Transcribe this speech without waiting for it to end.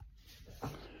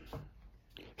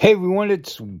Hey everyone,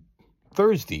 it's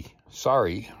Thursday.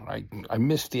 Sorry, I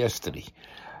missed yesterday.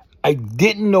 I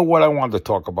didn't know what I wanted to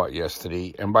talk about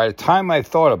yesterday, and by the time I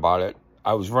thought about it,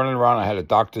 I was running around. I had a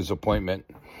doctor's appointment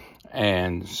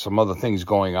and some other things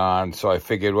going on, so I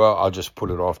figured, well, I'll just put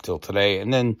it off till today.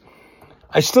 And then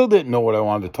I still didn't know what I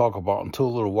wanted to talk about until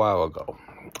a little while ago.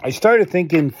 I started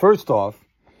thinking, first off,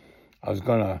 I was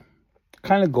going to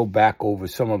kind of go back over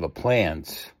some of the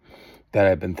plans that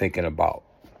I've been thinking about,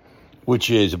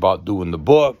 which is about doing the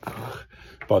book,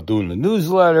 about doing the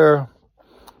newsletter,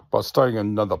 about starting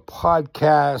another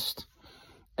podcast.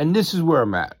 And this is where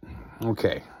I'm at.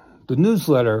 Okay, the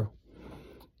newsletter,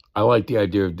 I like the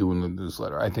idea of doing the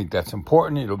newsletter. I think that's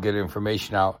important. It'll get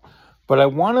information out. But I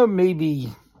want to maybe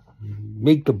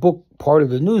make the book part of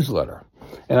the newsletter.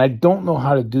 And I don't know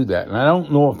how to do that. And I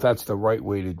don't know if that's the right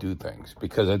way to do things,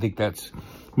 because I think that's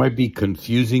might be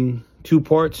confusing two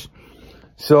parts.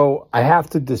 So I have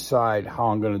to decide how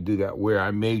I'm going to do that, where I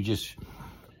may just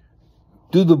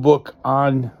do the book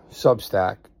on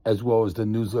Substack as well as the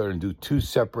newsletter and do two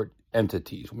separate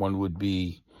entities. One would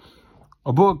be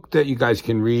a book that you guys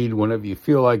can read whenever you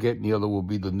feel like it, and the other will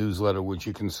be the newsletter, which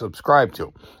you can subscribe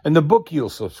to. And the book you'll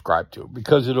subscribe to,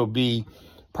 because it'll be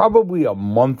probably a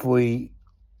monthly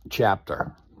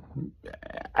chapter,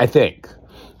 I think.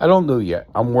 I don't know yet.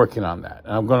 I'm working on that,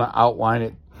 and I'm going to outline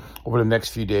it over the next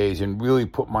few days and really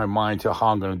put my mind to how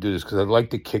I'm going to do this, because I'd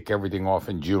like to kick everything off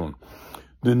in June.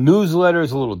 The newsletter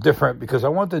is a little different because I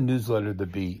want the newsletter to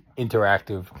be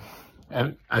interactive,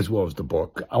 and as well as the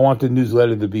book. I want the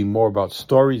newsletter to be more about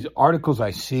stories, articles I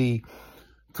see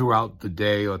throughout the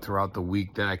day or throughout the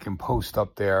week that I can post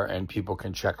up there and people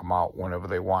can check them out whenever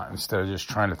they want, instead of just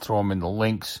trying to throw them in the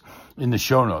links in the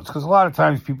show notes. Because a lot of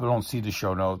times people don't see the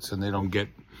show notes and they don't get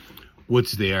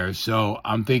what's there. So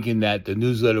I'm thinking that the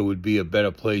newsletter would be a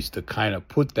better place to kind of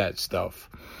put that stuff.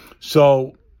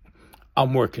 So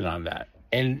I'm working on that,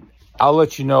 and I'll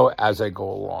let you know as I go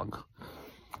along.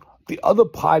 The other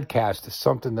podcast is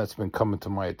something that's been coming to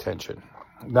my attention.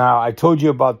 Now, I told you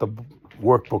about the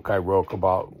workbook I wrote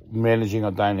about managing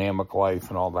a dynamic life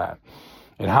and all that,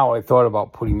 and how I thought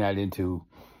about putting that into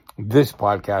this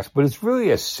podcast, but it's really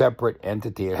a separate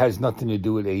entity. It has nothing to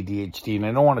do with ADHD, and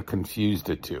I don't want to confuse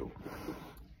the two.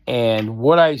 And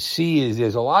what I see is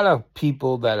there's a lot of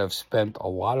people that have spent a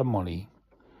lot of money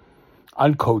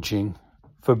on coaching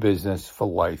for business, for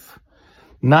life,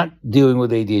 not dealing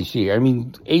with ADHD. I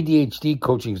mean, ADHD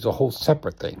coaching is a whole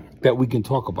separate thing that we can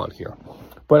talk about here.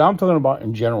 But I'm talking about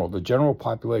in general, the general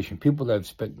population, people that have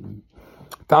spent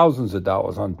thousands of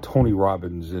dollars on Tony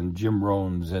Robbins and Jim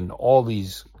Rohns and all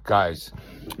these guys.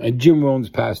 And Jim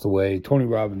Rohns passed away. Tony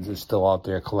Robbins is still out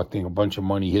there collecting a bunch of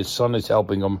money. His son is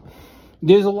helping him.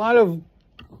 There's a lot of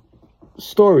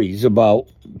stories about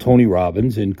Tony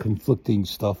Robbins and conflicting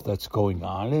stuff that's going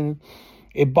on. And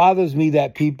it bothers me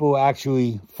that people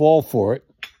actually fall for it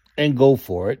and go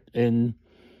for it. And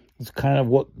it's kind of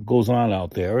what goes on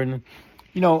out there. And,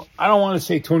 you know, I don't want to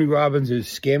say Tony Robbins is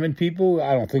scamming people.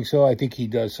 I don't think so. I think he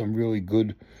does some really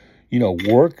good,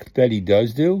 work that he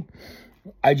does do.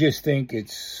 I just think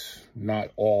it's not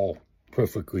all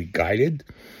perfectly guided.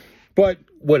 But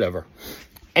whatever.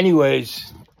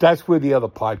 Anyways, that's where the other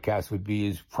podcast would be,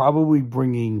 is probably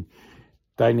bringing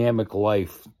dynamic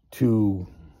life to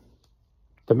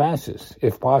the masses,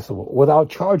 if possible, without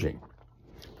charging.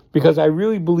 Because I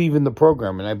really believe in the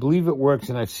program, and I believe it works,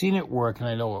 and I've seen it work, and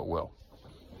I know it will.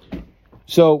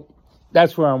 So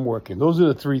that's where I'm working. Those are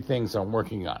the three things I'm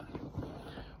working on.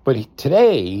 But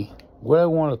today, what I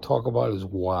want to talk about is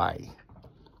why.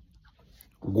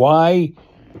 Why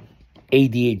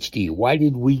ADHD? Why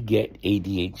did we get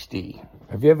ADHD?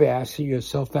 Have you ever asked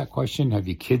yourself that question? Have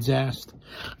your kids asked?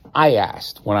 I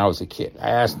asked when I was a kid. I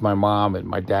asked my mom and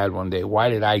my dad one day, why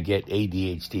did I get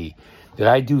ADHD? Did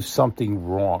I do something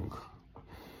wrong?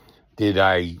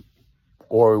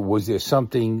 Or was there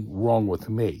something wrong with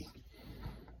me?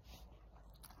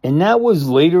 And that was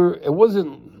later. It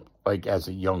wasn't like as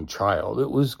a young child. It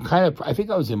was kind of, I think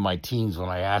I was in my teens when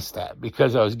I asked that,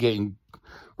 because I was getting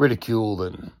ridiculed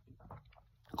and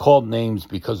called names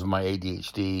because of my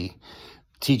ADHD.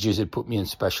 Teachers had put me in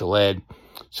special ed.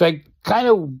 So I kind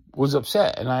of was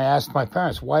upset, and I asked my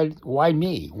parents, why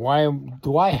me? Why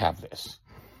do I have this?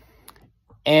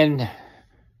 And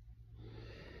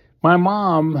my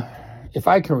mom, if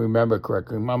I can remember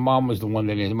correctly, my mom was the one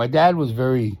that did. My dad was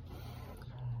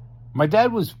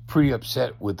pretty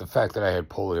upset with the fact that I had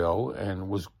polio and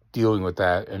was dealing with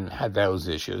that and had those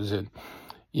issues. And,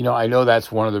 I know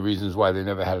that's one of the reasons why they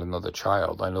never had another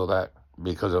child. I know that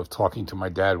because of talking to my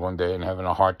dad one day and having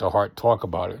a heart-to-heart talk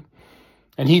about it.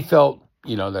 And he felt,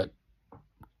 that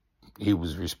he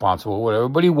was responsible or whatever,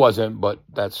 but he wasn't. But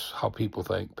that's how people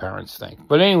think, parents think.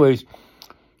 But anyways,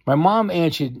 my mom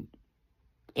answered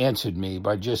me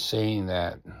by just saying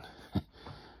that,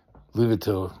 leave it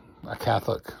to a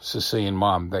Catholic Sicilian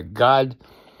mom, that God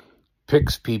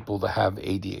picks people to have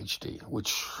ADHD,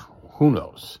 which who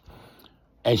knows?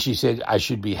 And she said I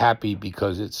should be happy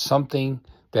because it's something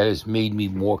that has made me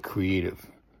more creative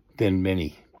than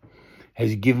many,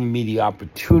 has given me the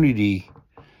opportunity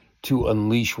to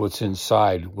unleash what's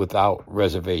inside without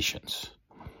reservations.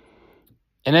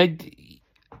 And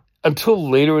until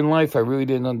later in life, I really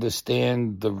didn't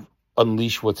understand the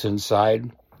unleash what's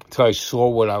inside until I saw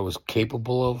what I was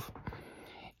capable of.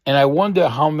 And I wonder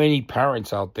how many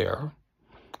parents out there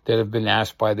that have been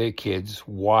asked by their kids,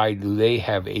 why do they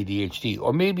have ADHD?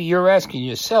 Or maybe you're asking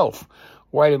yourself,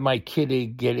 why did my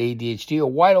kid get ADHD? Or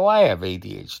why do I have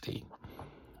ADHD?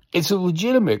 It's a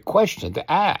legitimate question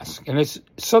to ask. And it's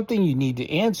something you need to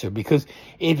answer because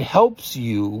it helps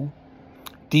you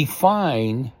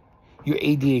define your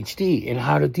ADHD and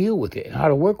how to deal with it and how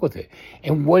to work with it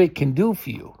and what it can do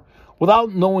for you.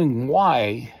 Without knowing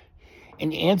why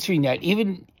and answering that,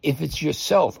 even if it's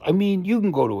yourself, I mean, you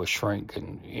can go to a shrink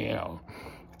and,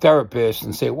 therapist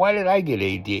and say, why did I get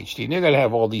ADHD? And they're going to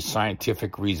have all these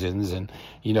scientific reasons and,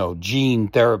 gene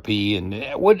therapy and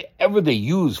whatever they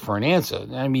use for an answer.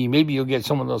 I mean, maybe you'll get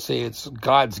someone that'll say it's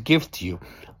God's gift to you.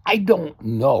 I don't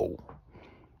know.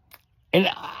 And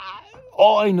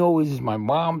all I know is my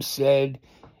mom said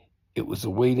it was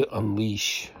a way to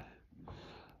unleash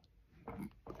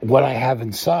what I have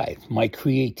inside, my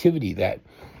creativity that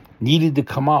needed to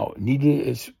come out,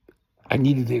 I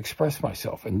needed to express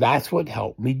myself. And that's what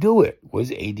helped me do it,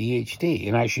 was ADHD.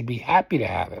 And I should be happy to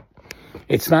have it.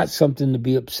 It's not something to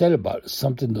be upset about. It's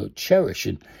something to cherish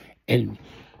and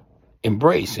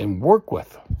embrace and work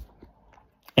with.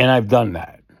 And I've done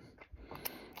that.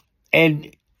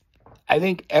 And I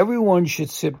think everyone should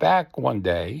sit back one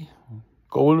day,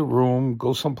 go in a room,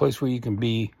 go someplace where you can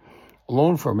be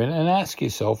alone for a minute and ask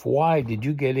yourself, why did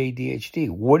you get ADHD?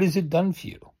 What has it done for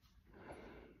you?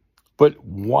 But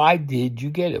why did you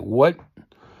get it? What's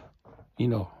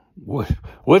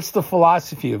the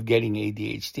philosophy of getting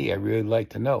ADHD? I really like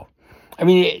to know. I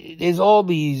mean, there's all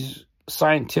these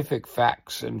scientific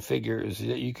facts and figures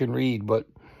that you can read, but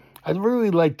I'd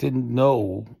really like to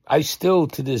know. I still,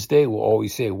 to this day, will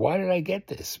always say, why did I get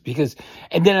this?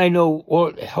 And then I know, well,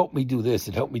 it helped me do this,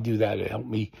 it helped me do that, it helped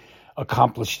me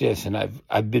accomplish this, and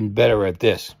I've been better at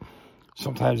this.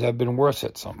 Sometimes I've been worse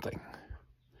at something.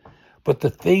 But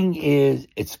the thing is,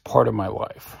 it's part of my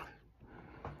life.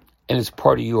 And it's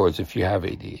part of yours if you have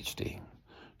ADHD.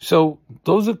 So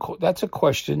that's a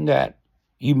question that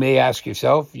you may ask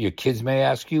yourself, your kids may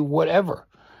ask you, whatever.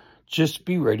 Just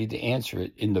be ready to answer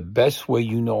it in the best way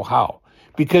you know how.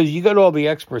 Because you got all the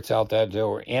experts out there that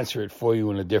will answer it for you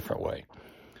in a different way.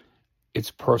 It's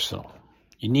personal.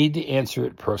 You need to answer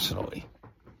it personally.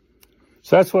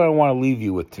 So that's what I want to leave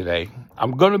you with today.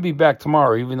 I'm going to be back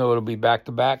tomorrow, even though it'll be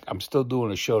back-to-back. I'm still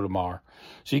doing a show tomorrow.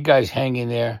 So you guys hang in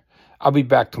there. I'll be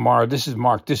back tomorrow. This is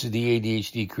Mark. This is the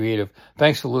ADHD Creative.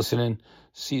 Thanks for listening.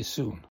 See you soon.